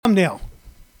thumbnail.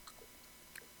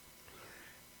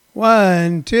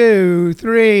 1, 2,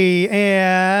 3,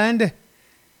 and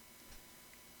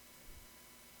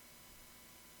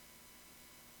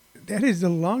that is the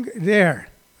longest. There.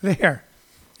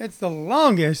 That's the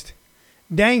longest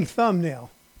dang thumbnail.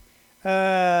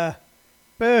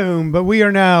 Boom. But we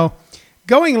are now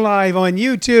going live on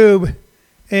YouTube.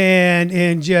 And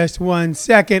in just 1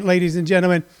 second, ladies and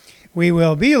gentlemen, we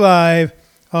will be live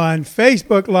on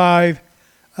Facebook Live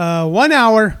 1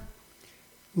 hour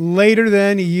later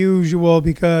than usual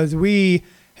because we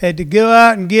had to go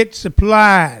out and get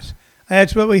supplies.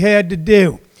 That's what we had to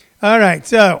do. All right,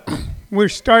 so we're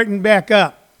starting back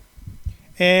up.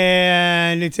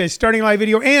 And it says starting live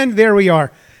video, and there we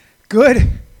are. Good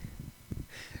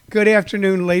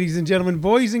afternoon, ladies and gentlemen,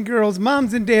 boys and girls,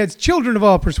 moms and dads, children of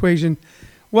all persuasion.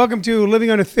 Welcome to Living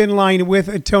on a Thin Line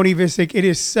with Tony Visick. It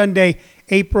is Sunday,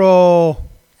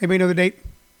 anybody know the date?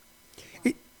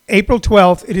 April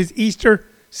 12th. It is Easter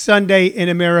Sunday in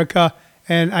America,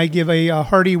 and I give a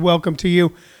hearty welcome to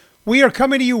you. We are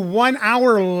coming to you 1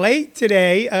 hour late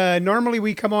today. Normally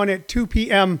we come on at 2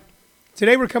 p.m.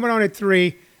 Today we're coming on at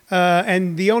 3,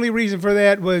 and the only reason for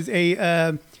that was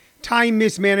a time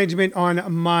mismanagement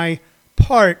on my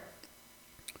part.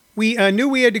 We knew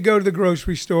we had to go to the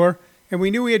grocery store, and we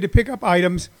knew we had to pick up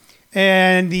items,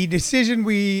 and the decision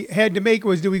we had to make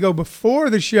was, do we go before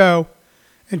the show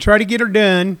and try to get her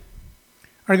done,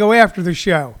 or go after the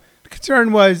show? The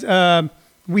concern was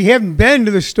we haven't been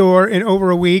to the store in over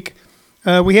a week.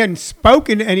 We hadn't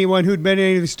spoken to anyone who'd been in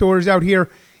any of the stores out here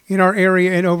in our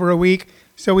area in over a week,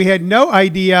 so we had no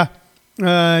idea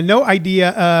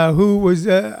who was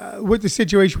what the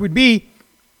situation would be.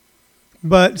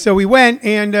 But so we went,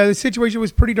 and the situation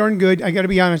was pretty darn good. I got to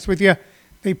be honest with you.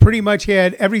 They pretty much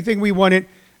had everything we wanted.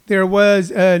 There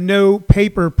was no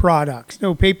paper products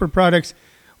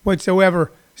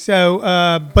whatsoever. So,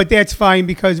 but that's fine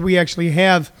because we actually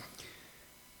have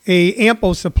a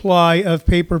ample supply of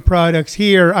paper products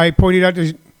here. I pointed out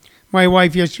to my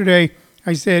wife yesterday.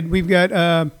 I said we've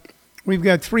got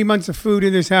 3 months of food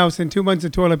in this house and 2 months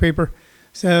of toilet paper.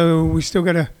 So we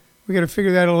got to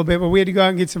figure that a little bit, but we had to go out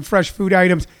and get some fresh food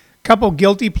items. A couple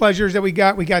guilty pleasures that we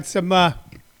got. We got some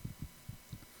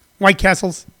White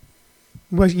Castles.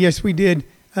 Well, yes, we did.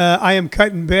 I am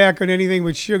cutting back on anything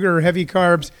with sugar or heavy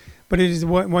carbs, but it is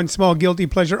one small guilty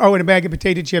pleasure. Oh, and a bag of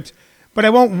potato chips. But I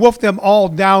won't wolf them all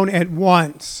down at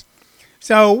once.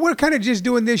 So we're kind of just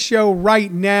doing this show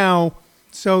right now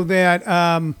so that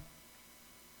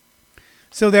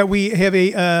we have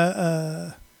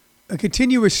a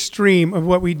continuous stream of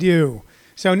what we do.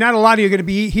 So not a lot of you are going to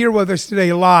be here with us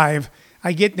today live.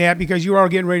 I get that because you are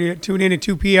getting ready to tune in at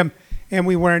 2 p.m. and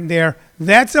we weren't there.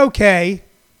 That's okay.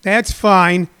 That's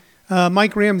fine.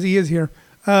 Mike Ramsey is here.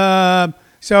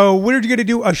 So we're going to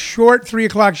do a short 3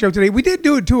 o'clock show today. We did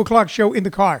do a 2 o'clock show in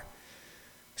the car.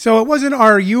 So it wasn't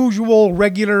our usual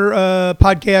regular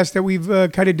podcast that we've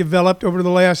kind of developed over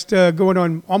the last going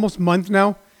on almost month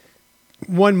now.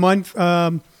 1 month.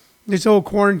 This whole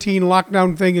quarantine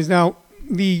lockdown thing is now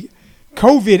the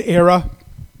COVID era.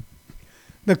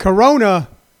 The Corona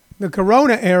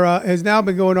era has now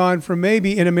been going on for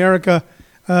maybe in America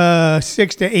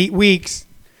 6 to 8 weeks.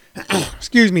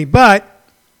 Excuse me. But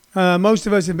most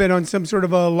of us have been on some sort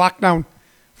of a lockdown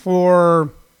for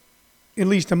at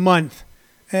least a month.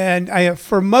 And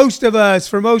for most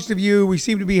of you, we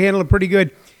seem to be handling pretty good.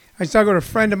 I was talking to a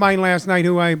friend of mine last night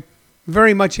who I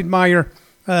very much admire.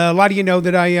 A lot of you know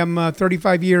that I am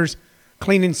 35 years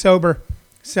clean and sober.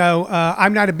 So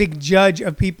I'm not a big judge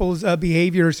of people's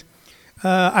behaviors.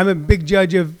 I'm a big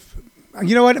judge of,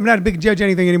 you know what? I'm not a big judge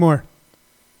anything anymore.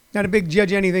 Not a big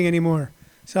judge anything anymore.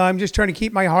 So I'm just trying to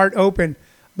keep my heart open.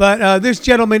 But this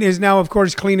gentleman is now, of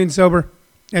course, clean and sober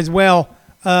as well.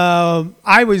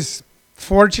 I was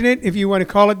fortunate, if you want to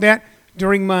call it that,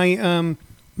 during my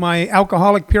my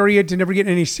alcoholic period to never get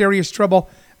in any serious trouble.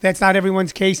 That's not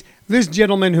everyone's case. This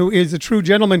gentleman, who is a true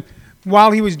gentleman,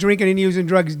 while he was drinking and using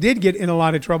drugs, did get in a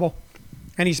lot of trouble.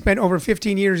 And he spent over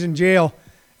 15 years in jail.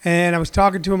 And I was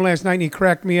talking to him last night, and he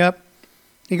cracked me up.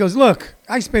 He goes, look,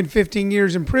 I spent 15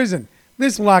 years in prison.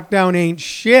 This lockdown ain't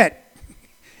shit.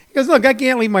 He goes, look, I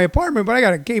can't leave my apartment, but I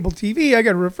got a cable TV. I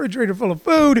got a refrigerator full of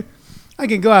food. I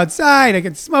can go outside. I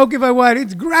can smoke if I want.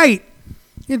 It's great.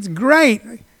 It's great.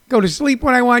 Go to sleep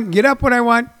when I want, get up when I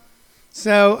want.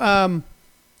 So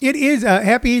it is a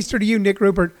happy Easter to you, Nick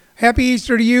Rupert. Happy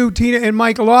Easter to you, Tina and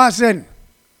Mike Lawson.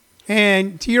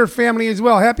 And to your family as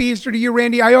well. Happy Easter to you,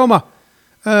 Randy Ioma.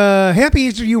 Happy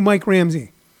Easter to you, Mike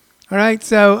Ramsey. All right,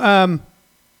 so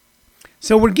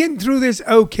we're getting through this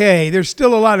okay. There's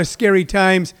still a lot of scary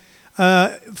times.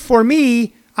 For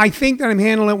me, I think that I'm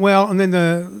handling it well, and then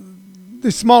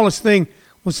the smallest thing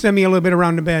will send me a little bit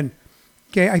around the bend.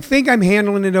 Okay, I think I'm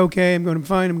handling it okay. I'm going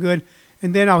fine. I'm good.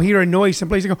 And then I'll hear a noise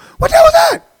someplace and go, "What the hell was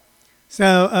that?"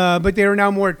 So, but they are now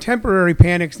more temporary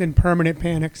panics than permanent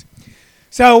panics.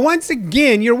 So once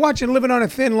again, you're watching Living on a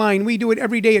Thin Line. We do it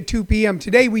every day at 2 p.m.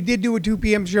 Today we did do a 2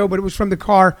 p.m. show, but it was from the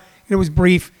car and it was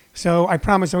brief. So I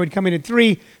promised I would come in at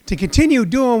 3 to continue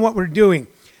doing what we're doing.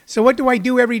 So what do I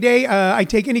do every day? I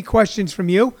take any questions from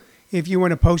you. If you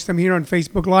want to post them here on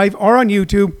Facebook Live or on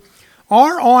YouTube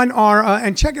or on our,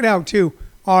 and check it out too,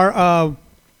 our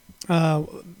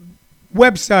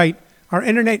website, our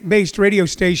internet-based radio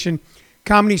station,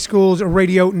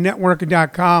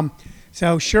 ComedySchoolsRadioNetwork.com.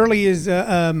 So Shirley is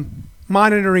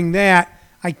monitoring that.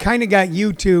 I kind of got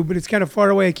YouTube, but it's kind of far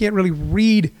away. I can't really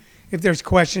read if there's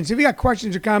questions. If you got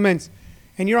questions or comments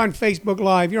and you're on Facebook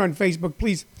Live, you're on Facebook,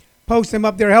 please post them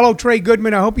up there. Hello, Trey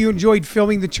Goodman. I hope you enjoyed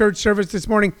filming the church service this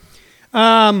morning.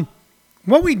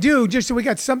 What we do, just so we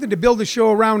got something to build the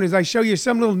show around, is I show you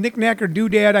some little knick-knack or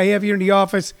doodad I have here in the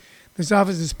office. This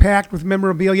office is packed with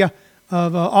memorabilia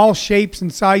of all shapes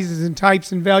and sizes and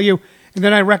types and value. And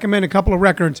then I recommend a couple of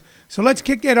records. So let's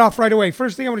kick that off right away.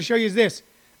 First thing I want to show you is this.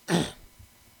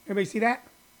 Everybody see that?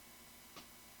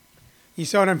 You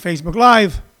saw it on Facebook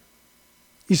Live.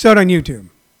 You saw it on YouTube. You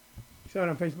saw it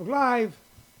on Facebook Live.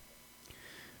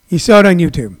 You saw it on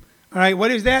YouTube. All right,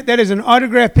 what is that? That is an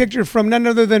autographed picture from none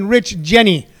other than Rich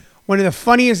Jeni, one of the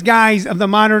funniest guys of the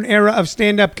modern era of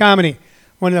stand-up comedy.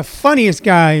 One of the funniest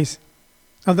guys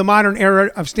of the modern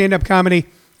era of stand-up comedy.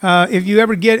 If you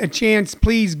ever get a chance,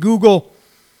 please Google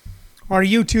or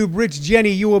YouTube Rich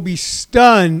Jeni. You will be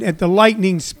stunned at the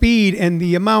lightning speed and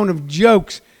the amount of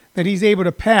jokes that he's able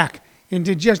to pack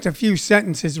into just a few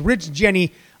sentences. Rich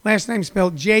Jeni, last name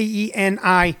spelled Jeni.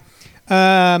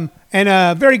 And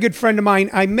a very good friend of mine.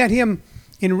 I met him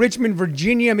in Richmond,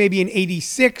 Virginia, maybe in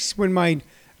 '86 when my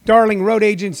darling road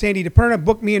agent, Sandy DePerna,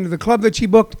 booked me into the club that she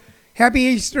booked. Happy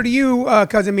Easter to you,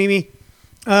 Cousin Mimi.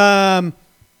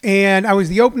 And I was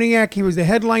the opening act. He was the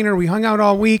headliner. We hung out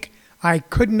all week. I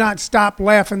could not stop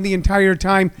laughing the entire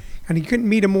time, and he couldn't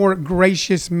meet a more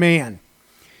gracious man.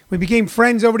 We became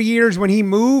friends over the years. When he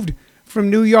moved from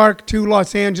New York to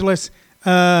Los Angeles,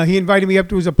 he invited me up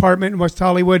to his apartment in West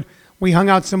Hollywood. We hung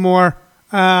out some more.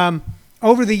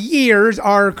 Over the years,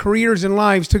 our careers and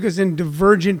lives took us in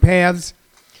divergent paths,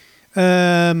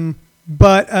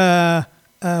 but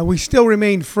we still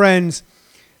remained friends.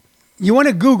 You want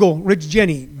to Google Rich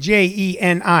Jeni, Jeni.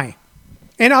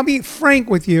 And I'll be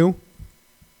frank with you.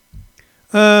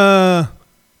 Tina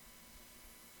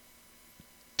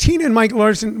and Mike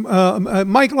Larson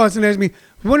asked me,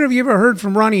 when have you ever heard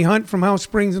from Ronnie Hunt from House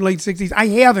Springs in the late 60s? I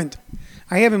haven't,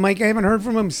 Mike. I haven't heard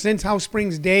from him since House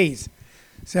Springs days.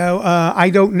 So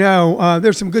I don't know.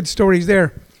 There's some good stories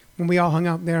there when we all hung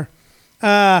out there.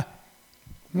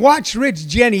 Watch Rich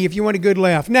Jeni if you want a good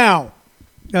laugh. Now,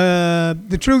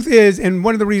 the truth is, and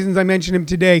one of the reasons I mentioned him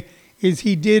today, is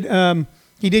he did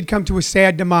come to a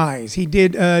sad demise. He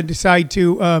did decide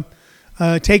to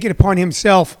take it upon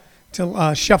himself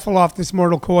to shuffle off this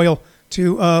mortal coil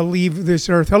to leave this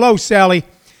earth. Hello, Sally.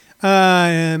 Sally,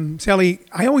 I'm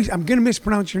going to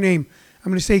mispronounce your name.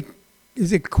 I'm going to say,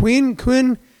 is it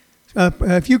Quinn?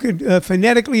 If you could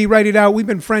phonetically write it out. We've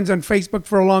been friends on Facebook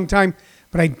for a long time,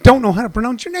 but I don't know how to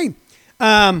pronounce your name.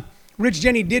 Rich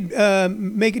Jeni did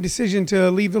make a decision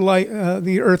to leave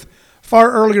the earth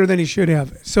far earlier than he should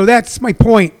have. So that's my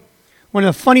point. One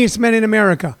of the funniest men in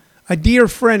America, a dear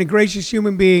friend, a gracious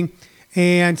human being,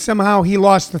 and somehow he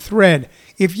lost the thread.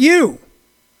 If you,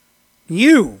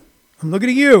 I'm looking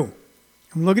at you.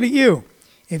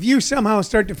 If you somehow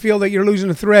start to feel that you're losing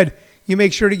a thread, you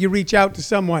make sure that you reach out to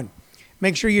someone.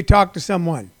 Make sure you talk to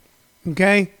someone,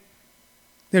 okay?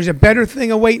 There's a better thing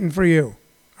awaiting for you,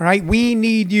 all right? We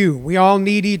need you. We all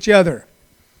need each other.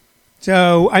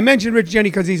 So I mentioned Rich Jeni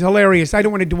because he's hilarious. I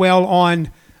don't want to dwell on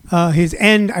his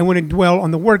end. I want to dwell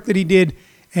on the work that he did.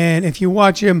 And if you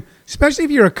watch him, especially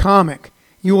if you're a comic,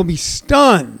 you will be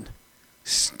stunned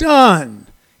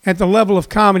at the level of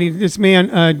comedy that this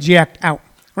man jacked out.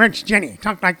 Rich Jeni,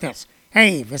 talk like this.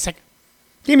 Hey, Visick.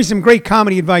 Gave me some great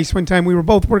comedy advice one time. We were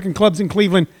both working clubs in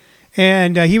Cleveland,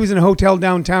 and he was in a hotel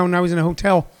downtown, and I was in a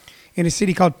hotel in a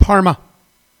city called Parma.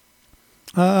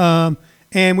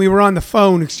 And we were on the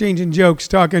phone exchanging jokes,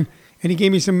 talking, and he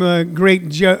gave me some great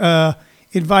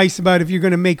advice about if you're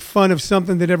going to make fun of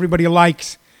something that everybody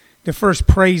likes, to first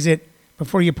praise it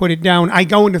before you put it down. I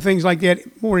go into things like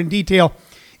that more in detail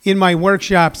in my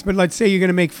workshops, but let's say you're going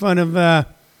to make fun of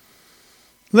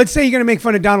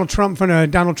Donald Trump in front of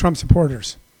Donald Trump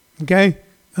supporters, okay?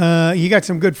 You got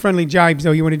some good friendly jibes,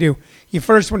 though, you want to do. You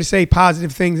first want to say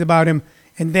positive things about him,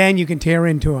 and then you can tear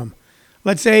into him.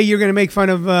 Let's say you're going to make fun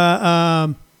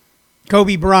of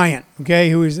Kobe Bryant, okay,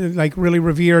 who is like really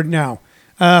revered now.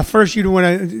 First, you want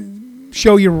to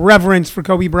show your reverence for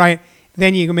Kobe Bryant,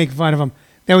 then you can make fun of him.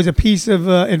 That was a piece of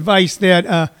advice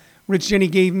that Rich Jenny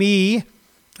gave me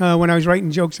when I was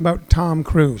writing jokes about Tom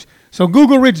Cruise. So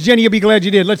Google Rich Jenny, you'll be glad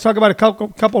you did. Let's talk about a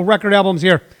couple record albums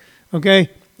here, okay?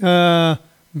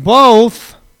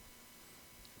 Both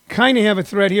kind of have a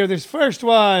thread here. This first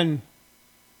one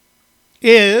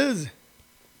is,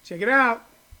 check it out.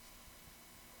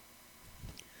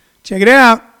 Check it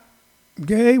out.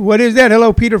 Okay, what is that?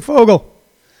 Hello, Peter Fogel.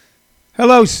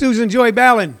 Hello, Susan Joy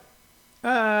Ballin.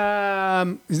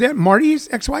 Is that Marty's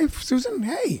ex-wife, Susan?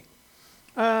 Hey.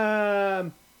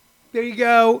 There you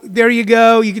go. There you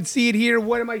go. You can see it here.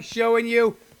 What am I showing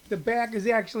you? The back is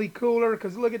actually cooler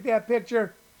because look at that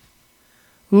picture.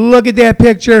 Look at that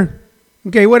picture.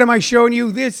 Okay, what am I showing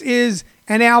you? This is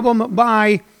an album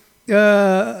by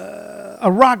a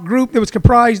rock group that was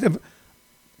comprised of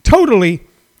totally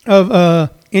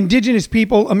of indigenous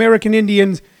people, American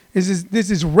Indians. This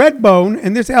is Redbone,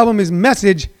 and this album is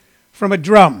Message from a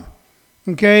Drum.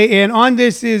 Okay, and on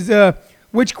this is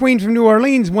Witch Queen from New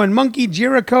Orleans, One Monkey,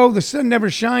 Jericho, The Sun Never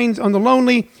Shines on the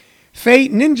Lonely,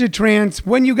 Fate, Ninja Trance,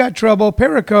 When You Got Trouble,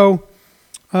 Perico,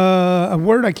 a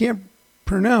word I can't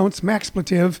pronounce,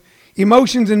 Maxpletive,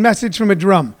 Emotions, and Message from a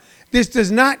Drum. This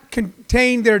does not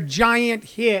contain their giant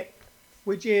hit,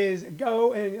 which is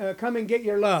Go and Come and Get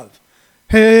Your Love.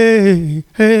 Hey,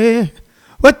 hey,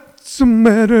 what's the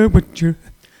matter with you?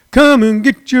 Come and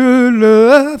get your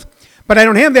love. But I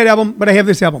don't have that album, but I have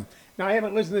this album. Now, I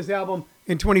haven't listened to this album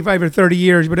in 25 or 30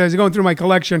 years, but as I was going through my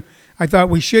collection, I thought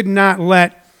we should not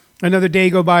let another day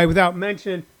go by without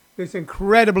mentioning this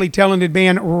incredibly talented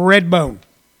band, Redbone.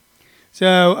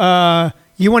 So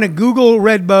you want to Google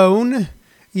Redbone,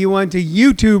 you want to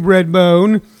YouTube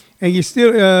Redbone, and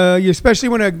you especially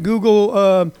want to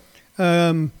Google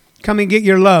Come and Get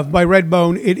Your Love by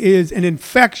Redbone. It is an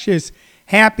infectious,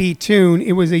 happy tune.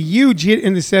 It was a huge hit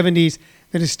in the 70s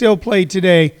that is still played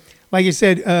today. Like I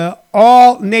said,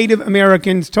 all Native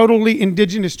Americans, totally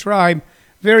indigenous tribe.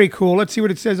 Very cool. Let's see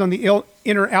what it says on the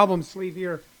inner album sleeve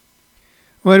here.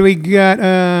 What do we got?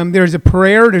 There's a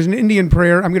prayer. There's an Indian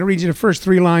prayer. I'm going to read you the first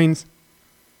 3 lines.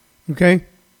 Okay?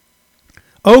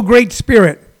 O great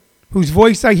spirit, whose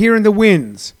voice I hear in the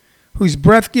winds, whose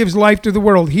breath gives life to the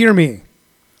world, hear me.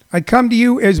 I come to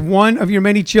you as one of your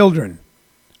many children.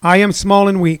 I am small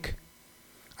and weak.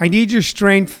 I need your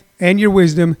strength and your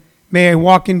wisdom. May I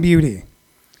walk in beauty.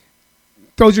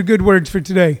 Those are good words for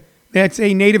today. That's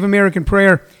a Native American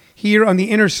prayer here on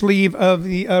the inner sleeve of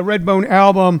the Redbone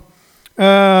album.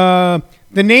 The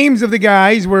names of the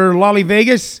guys were Lolly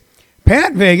Vegas,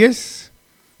 Pat Vegas,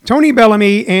 Tony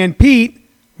Bellamy, and Pete,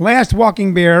 last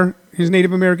Walking Bear, his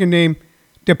Native American name,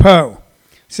 DePoe.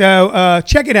 So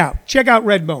check it out. Check out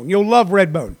Redbone. You'll love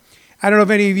Redbone. I don't know if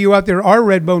any of you out there are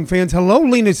Redbone fans. Hello,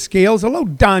 Lena Scales. Hello,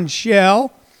 Don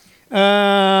Shell.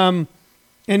 And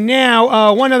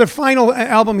now one other final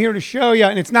album here to show you,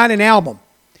 and it's not an album.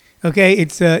 Okay,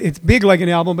 it's big like an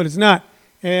album, but it's not.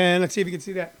 And let's see if you can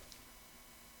see that.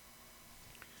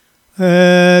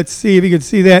 Let's see if you can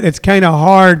see that. It's kind of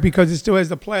hard because it still has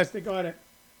the plastic on it.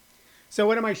 So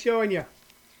what am I showing you?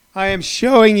 I am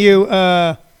showing you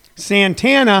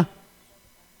Santana.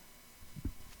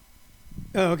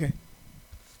 Oh, okay.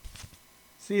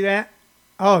 See that?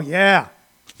 Oh, yeah.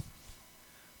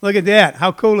 Look at that.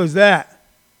 How cool is that?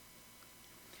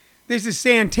 This is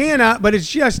Santana, but it's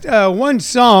just one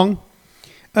song.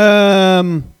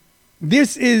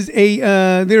 This is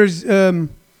a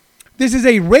this is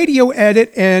a radio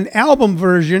edit and album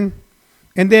version,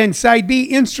 and then side B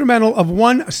instrumental of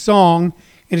one song,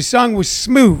 and the song was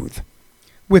 "Smooth"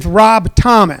 with Rob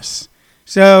Thomas.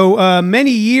 So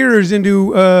many years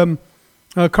into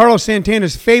Carlos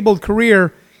Santana's fabled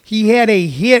career, he had a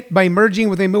hit by merging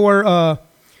with a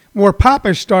more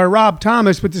popish star, Rob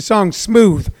Thomas, with the song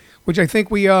 "Smooth," which I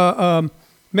think we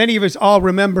many of us all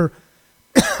remember.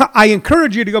 I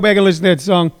encourage you to go back and listen to that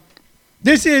song.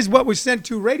 This is what was sent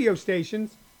to radio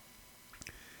stations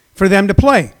for them to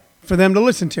play, for them to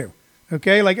listen to.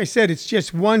 Okay, like I said, it's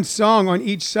just one song on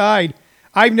each side.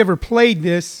 I've never played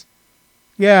this.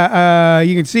 Yeah,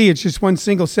 you can see it's just one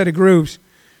single set of grooves.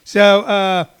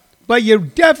 So, but you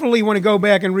definitely want to go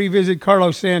back and revisit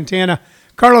Carlos Santana.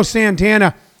 Carlos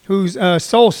Santana, whose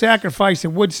soul sacrifice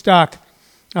at Woodstock,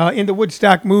 in the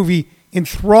Woodstock movie,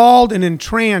 enthralled and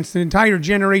entranced an entire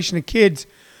generation of kids.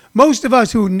 Most of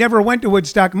us who never went to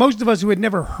Woodstock, most of us who had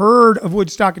never heard of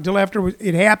Woodstock until after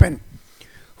it happened,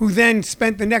 who then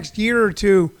spent the next year or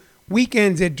two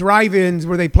weekends at drive-ins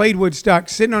where they played Woodstock,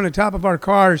 sitting on the top of our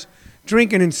cars,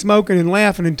 drinking and smoking and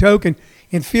laughing and toking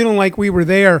and feeling like we were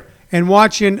there, and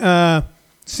watching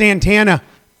Santana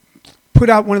put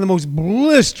out one of the most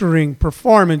blistering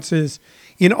performances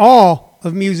in all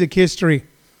of music history.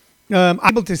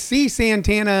 Able to see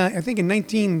Santana, I think in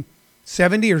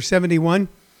 1970 or 71,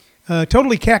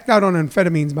 totally cacked out on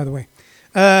amphetamines, by the way,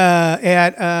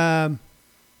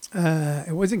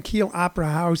 it wasn't Kiel Opera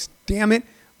House, damn it.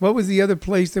 What was the other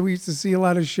place that we used to see a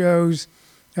lot of shows?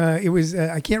 It was,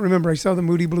 I can't remember. I saw the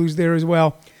Moody Blues there as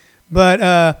well. But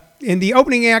in the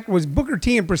opening act was Booker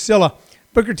T and Priscilla.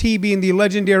 Booker T being the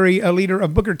legendary leader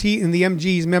of Booker T and the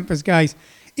MGs, Memphis Guys.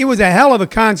 It was a hell of a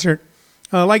concert.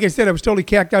 Like I said, I was totally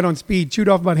cacked out on speed, chewed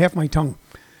off about half my tongue.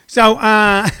 So,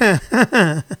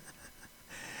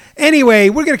 anyway,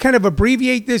 we're going to kind of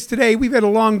abbreviate this today. We've had a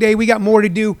long day. We got more to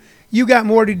do. You got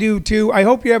more to do, too. I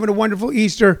hope you're having a wonderful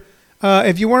Easter.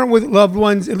 If you weren't with loved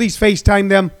ones, at least FaceTime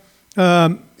them.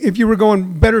 If you were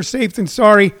going better safe than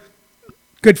sorry,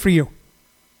 good for you.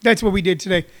 That's what we did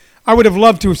today. I would have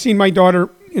loved to have seen my daughter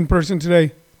in person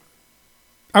today.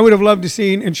 I would have loved to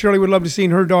seen, and Shirley would love to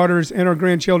seen her daughters and our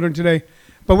grandchildren today.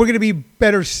 But we're going to be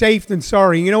better safe than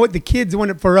sorry. You know what? The kids want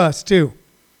it for us, too.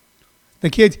 The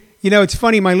kids, you know, it's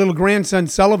funny. My little grandson,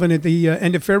 Sullivan, at the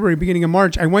end of February, beginning of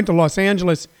March, I went to Los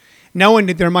Angeles knowing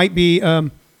that there might be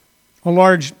a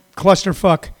large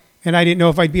clusterfuck, and I didn't know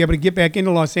if I'd be able to get back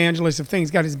into Los Angeles if things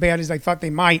got as bad as I thought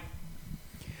they might.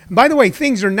 And by the way,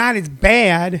 things are not as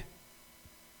bad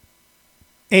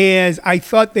as I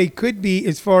thought they could be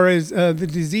as far as the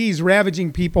disease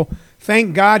ravaging people.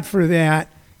 Thank God for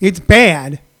that. It's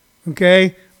bad,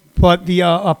 okay? But the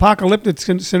apocalyptic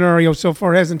scenario so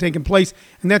far hasn't taken place,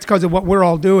 and that's because of what we're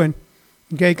all doing,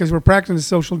 okay? Because we're practicing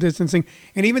social distancing.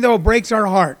 And even though it breaks our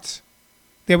hearts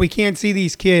that we can't see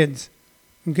these kids,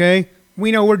 okay,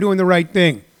 we know we're doing the right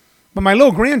thing. But my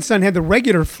little grandson had the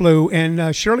regular flu,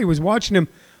 and Shirley was watching him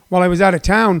while I was out of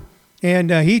town, and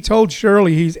he told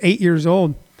Shirley, he's 8 years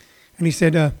old, and he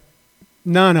said,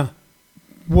 Nana,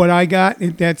 what I got,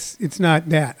 it's not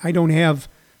that. I don't have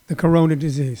the corona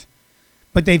disease.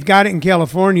 But they've got it in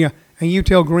California, and you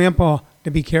tell Grandpa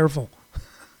to be careful.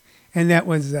 And that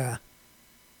was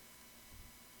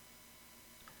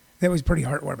pretty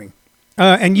heartwarming.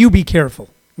 And you be careful,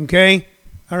 okay?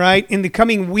 All right? In the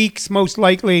coming weeks, most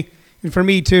likely, and for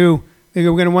me too, we're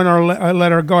going to want to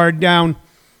let our guard down.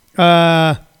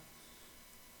 You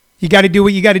got to do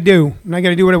what you got to do. And I got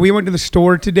to do what we went to the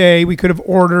store today. We could have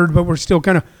ordered, but we're still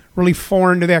kind of really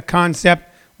foreign to that concept.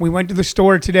 We went to the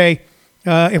store today.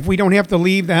 If we don't have to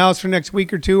leave the house for the next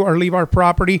week or two or leave our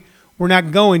property, we're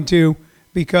not going to,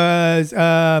 because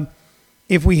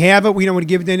if we have it, we don't want to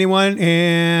give it to anyone.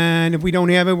 And if we don't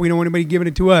have it, we don't want anybody giving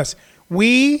it to us.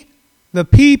 We, the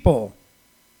people,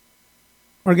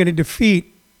 are going to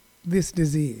defeat this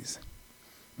disease.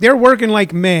 They're working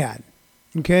like mad,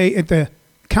 okay? At the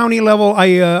county level,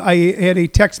 I had a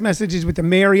text messages with the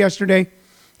mayor yesterday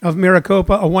of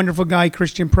Maricopa, a wonderful guy,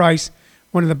 Christian Price,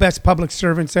 one of the best public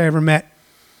servants I ever met.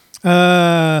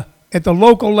 At the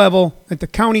local level, at the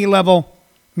county level,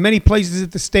 many places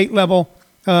at the state level,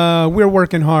 we're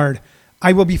working hard.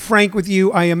 I will be frank with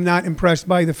you, I am not impressed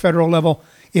by the federal level.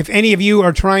 If any of you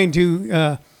are trying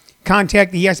to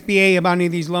contact the SBA about any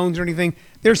of these loans or anything,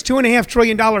 there's $2.5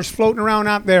 trillion floating around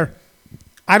out there.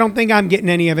 I don't think I'm getting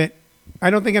any of it. I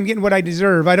don't think I'm getting what I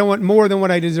deserve. I don't want more than what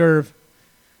I deserve.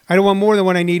 I don't want more than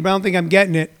what I need, but I don't think I'm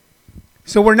getting it.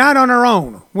 So we're not on our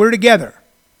own. We're together.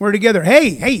 We're together.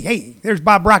 Hey, there's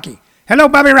Bob Rocky. Hello,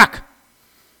 Bobby Rock.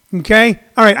 Okay?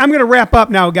 All right, I'm going to wrap up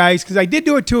now, guys, because I did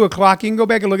do it 2 o'clock. You can go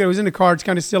back and look at it. It was in the car. It's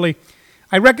kind of silly.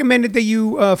 I recommended that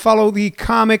you follow the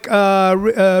comic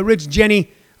Rich Jenny,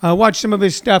 watch some of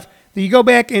his stuff. That you go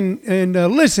back and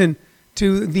listen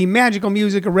to the magical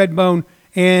music of Redbone.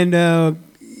 And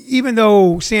even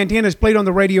though Santana's played on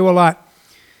the radio a lot,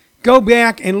 go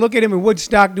back and look at him in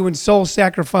Woodstock doing Soul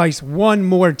Sacrifice one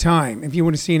more time if you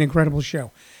want to see an incredible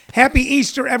show. Happy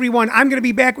Easter, everyone. I'm going to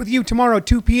be back with you tomorrow at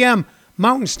 2 p.m.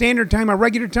 Mountain Standard Time, our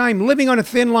regular time, living on a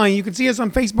thin line. You can see us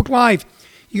on Facebook Live.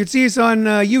 You can see us on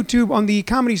YouTube on the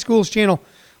Comedy Schools channel.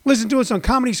 Listen to us on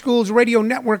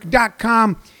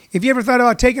ComedySchoolsRadioNetwork.com. If you ever thought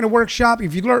about taking a workshop,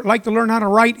 if you'd like to learn how to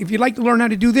write, if you'd like to learn how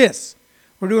to do this,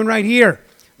 we're doing right here.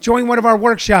 Join one of our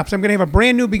workshops. I'm going to have a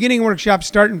brand new beginning workshop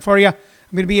starting for you. I'm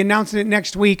going to be announcing it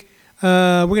next week.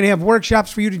 We're going to have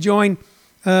workshops for you to join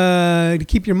to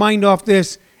keep your mind off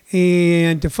this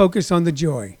and to focus on the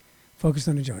joy. Focus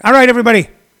on the joy. All right, everybody.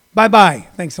 Bye-bye.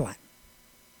 Thanks a lot.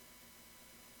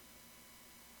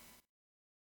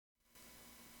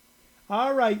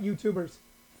 All right, YouTubers.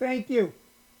 Thank you.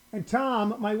 And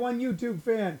Tom, my one YouTube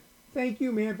fan, thank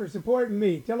you, man, for supporting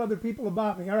me. Tell other people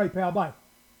about me. All right, pal. Bye.